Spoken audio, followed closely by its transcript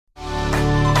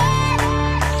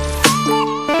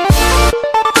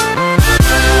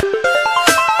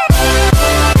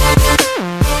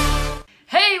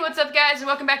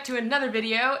to another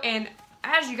video, and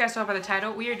as you guys saw by the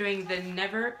title, we are doing the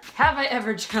Never Have I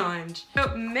Ever challenge.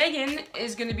 So Megan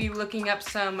is going to be looking up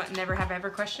some Never Have I Ever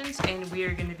questions, and we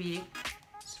are going to be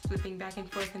flipping back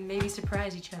and forth and maybe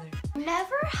surprise each other.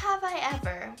 Never have I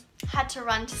ever had to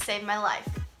run to save my life.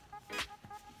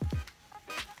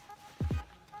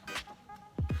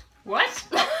 What?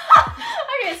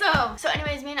 Okay, so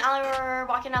anyways, me and Allie were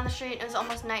walking down the street. It was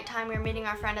almost nighttime. We were meeting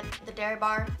our friend at the dairy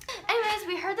bar. Anyways,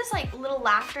 we heard this like little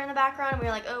laughter in the background, and we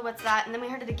were like, oh, what's that? And then we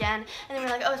heard it again, and then we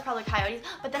were like, oh, it's probably coyotes.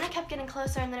 But then it kept getting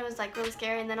closer, and then it was like really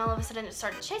scary, and then all of a sudden it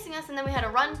started chasing us, and then we had to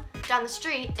run down the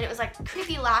street, and it was like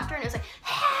creepy laughter, and it was like,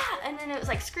 ah! And then it was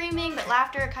like screaming, but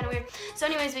laughter, kind of weird. So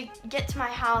anyways, we get to my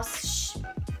house.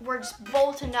 We're just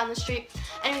bolting down the street.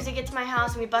 Anyways, we get to my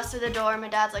house, and we bust through the door, and my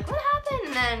dad's like, what happened?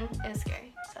 And then it was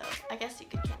scary. So I guess you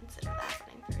could consider that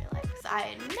happening for real life, because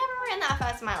I never ran that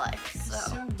fast in my life.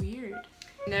 So weird.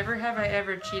 Never have I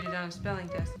ever cheated on a spelling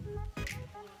test.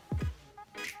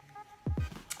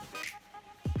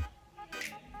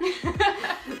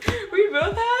 We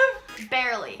both have?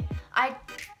 Barely. I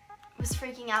was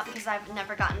freaking out because I've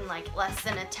never gotten like less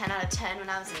than a 10 out of 10 when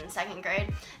I was in 2nd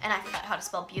grade, and I forgot how to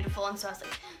spell beautiful, and so I was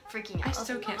like freaking out. I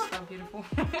still can't spell beautiful.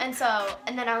 and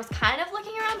then I was kind of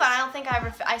looking around, but I don't think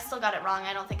I still got it wrong.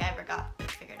 I don't think I ever got it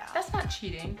figured out. That's not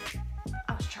cheating.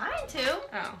 I was trying to.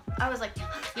 Oh. I was like,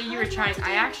 yeah, you were trying.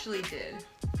 I actually did.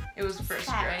 It was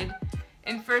 1st grade.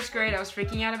 In 1st grade, I was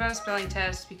freaking out about a spelling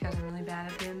test because I'm really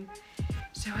bad at them.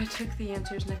 So I took the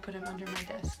answers and I put them under my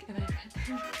desk and I read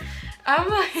them. I'm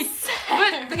like,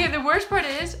 but okay, the worst part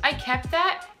is I kept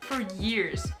that for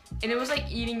years. And it was like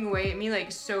eating away at me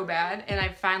like so bad. And I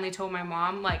finally told my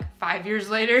mom like 5 years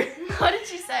later. What did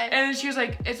she say? And then she was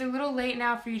like, it's a little late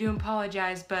now for you to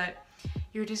apologize, but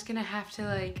you're just gonna have to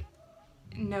like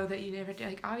know that you never did.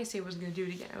 Like obviously I wasn't gonna do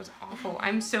it again. It was awful.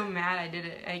 I'm so mad I did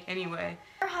it like anyway.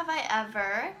 Never have I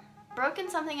ever broken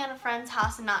something at a friend's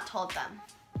house and not told them.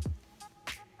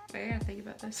 Wait, I gotta think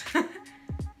about this. I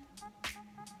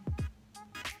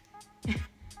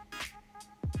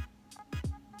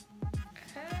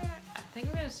think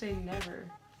I'm gonna say never.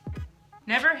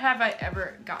 Never have I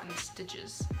ever gotten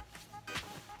stitches.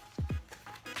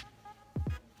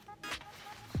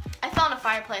 I fell in a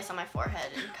fireplace on my forehead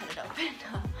and cut it open.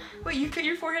 Wait, you cut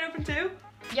your forehead open too?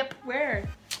 Yep. Where?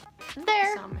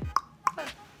 There.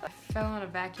 I fell on a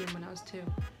vacuum when I was 2.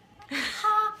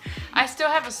 I still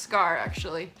have a scar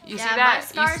actually. You see that? My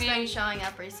scar's been showing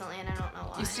up recently and I don't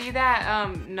know why. You see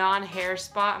that non-hair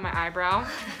spot on my eyebrow?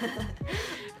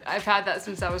 I've had that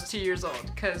since I was 2 years old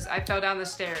because I fell down the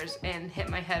stairs and hit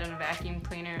my head on a vacuum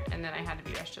cleaner, and then I had to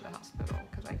be rushed to the hospital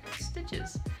because I got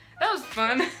stitches. That was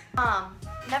fun.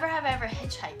 Never have I ever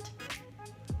hitchhiked.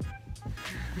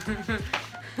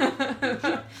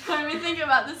 Let me think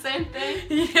about the same thing.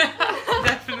 Yeah,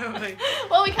 definitely.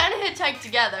 Well, we kind of hitchhiked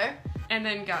together. And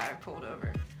then got pulled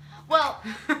over. Well,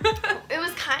 it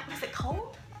was was it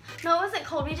cold? No, it wasn't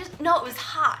cold. No, it was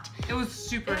hot. It was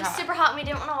super hot. It was super hot and we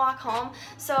didn't want to walk home.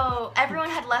 So everyone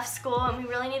had left school and we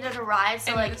really needed a ride.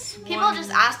 So like people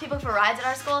just asked people for rides at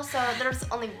our school. So there was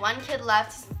only one kid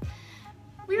left.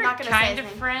 We were kind of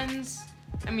friends.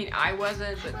 I mean, I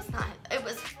wasn't, but... It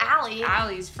was Allie.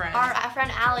 Allie's friend. Our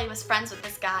friend Allie was friends with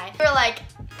this guy. We were like,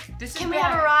 can we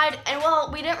have a ride? And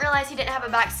well, we didn't realize he didn't have a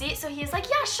back seat, so he's like,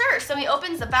 yeah, sure. So he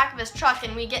opens the back of his truck,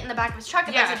 and we get in the back of his truck,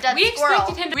 and there's a dead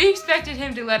squirrel. We expected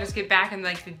him to let us get back in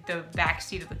like the back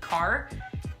seat of the car,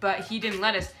 but he didn't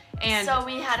let us. And so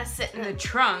we had to sit in the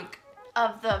trunk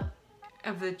of the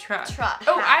truck.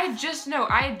 Oh, I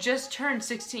had just turned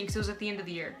 16 because it was at the end of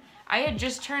the year. I had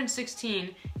just turned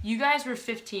 16, you guys were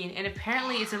 15, and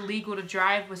apparently it's illegal to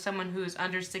drive with someone who is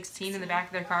under 16 in the back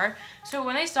of their car. So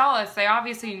when they saw us, they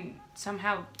obviously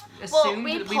somehow assumed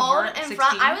that we weren't 16.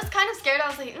 Front. I was kind of scared. I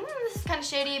was like, this is kind of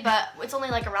shady, but it's only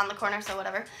like around the corner, so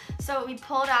whatever. So we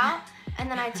pulled out, and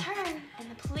then I turned, and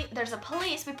there's a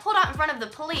police. We pulled out in front of the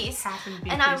police,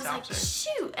 and I was like,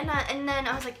 shoot. And then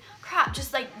I was like, crap,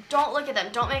 just like, don't look at them.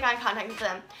 Don't make eye contact with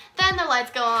them. Then the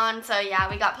lights go on, so yeah,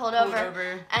 we got pulled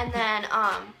over. And then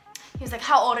he was like,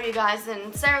 how old are you guys?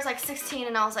 And Sarah was like 16,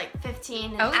 and I was like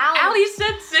 15. And Allie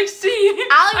said 16.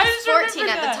 Allie was 14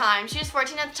 at the time. She was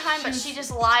 14 at the time, but she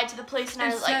just lied to the police, and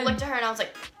I like looked at her, and I was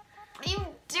like, what are you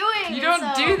doing? You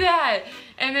don't do that.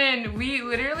 And then we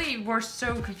literally were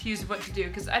so confused what to do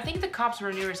because I think the cops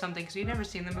were new or something because we'd never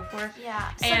seen them before.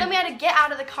 Yeah. So then we had to get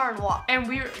out of the car and walk. And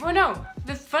well, no.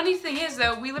 The funny thing is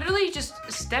though, we literally just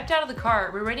stepped out of the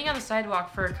car. We were waiting on the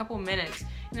sidewalk for a couple minutes,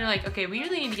 and they're like, "Okay, we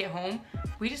really need to get home."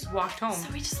 We just walked home.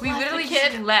 So we literally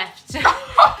just left.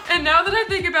 And now that I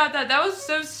think about that, that was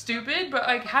so stupid. But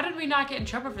like, how did we not get in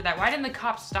trouble for that? Why didn't the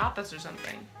cops stop us or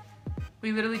something?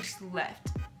 We literally just left.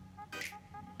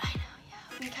 I know, yeah.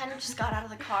 We kind of just got out of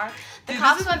the car. The Dude,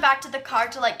 cops went back to the car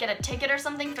to like get a ticket or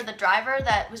something for the driver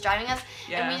that was driving us.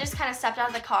 Yeah. And we just kind of stepped out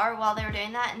of the car while they were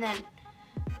doing that, and then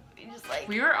we just like...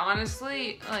 We were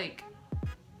honestly, like,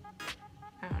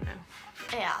 I don't know.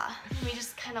 Yeah. We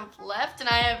just kind of left, and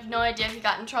I have no idea if he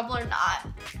got in trouble or not.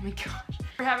 Oh my gosh.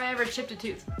 Have I ever chipped a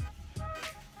tooth?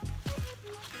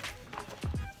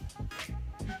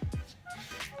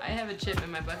 I have a chip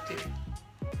in my buck tooth.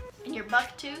 In your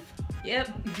buck tooth? Yep,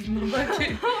 my buck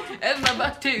tooth. That's my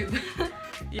buck tooth.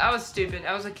 I was stupid.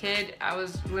 I was a kid. I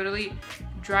was literally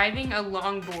driving a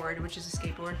longboard, which is a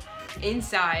skateboard,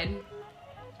 inside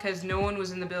because no one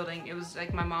was in the building. It was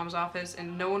like my mom's office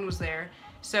and no one was there.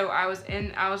 So I was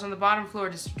on the bottom floor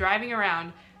just driving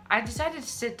around. I decided to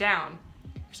sit down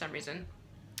for some reason.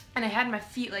 And I had my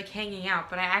feet like hanging out,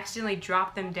 but I accidentally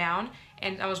dropped them down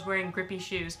and I was wearing grippy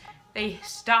shoes. They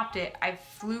stopped it. I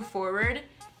flew forward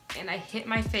and I hit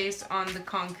my face on the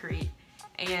concrete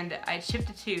and I chipped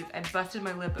a tooth. I busted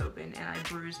my lip open and I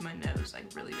bruised my nose like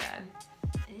really bad.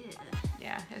 Ew.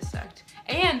 Yeah, it sucked.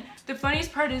 And the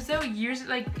funniest part is though, years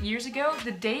ago,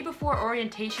 the day before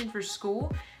orientation for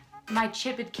school, my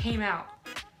chip had came out.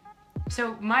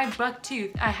 So my buck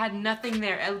tooth, I had nothing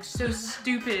there. I looked so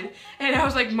stupid. And I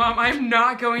was like, Mom, I'm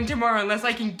not going tomorrow unless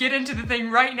I can get into the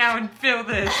thing right now and fill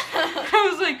this. I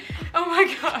was like, oh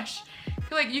my gosh.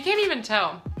 Like, you can't even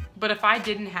tell. But if I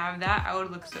didn't have that, I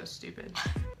would look so stupid.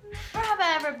 Or have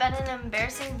I ever been in an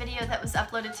embarrassing video that was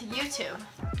uploaded to YouTube?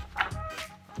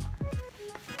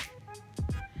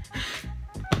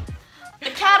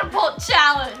 The catapult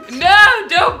challenge! No,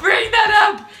 don't bring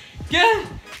that up!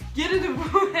 Get it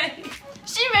away!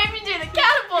 She made me do the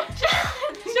catapult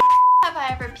challenge! Have I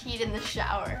ever peed in the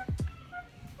shower?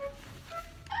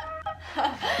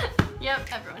 Yep,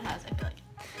 everyone has, I feel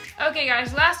like. Okay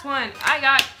guys, last one I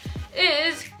got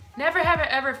is never have I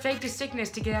ever faked a sickness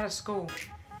to get out of school.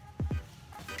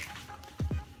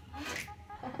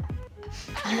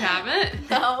 You haven't?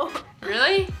 No.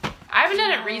 Really? I haven't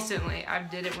done it recently. I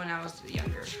did it when I was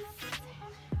younger.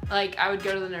 Like, I would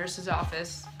go to the nurse's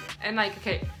office and like,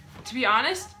 okay, to be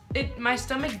honest, my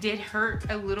stomach did hurt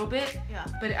a little bit, Yeah.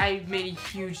 but I made a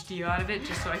huge deal out of it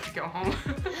just so I could go home.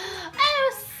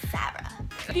 Oh, Sarah.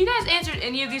 If you guys answered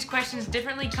any of these questions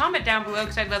differently, comment down below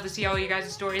because I'd love to see all you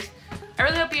guys' stories. I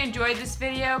really hope you enjoyed this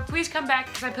video. Please come back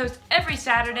because I post every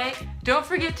Saturday. Don't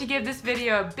forget to give this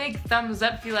video a big thumbs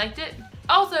up if you liked it.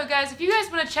 Also, guys, if you guys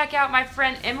want to check out my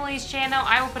friend Emily's channel,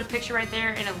 I will put a picture right there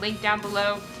and a link down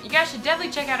below. You guys should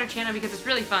definitely check out her channel because it's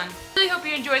really fun. Really hope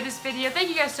you enjoyed this video. Thank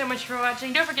you guys so much for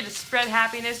watching. Don't forget to spread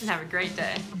happiness and have a great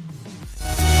day.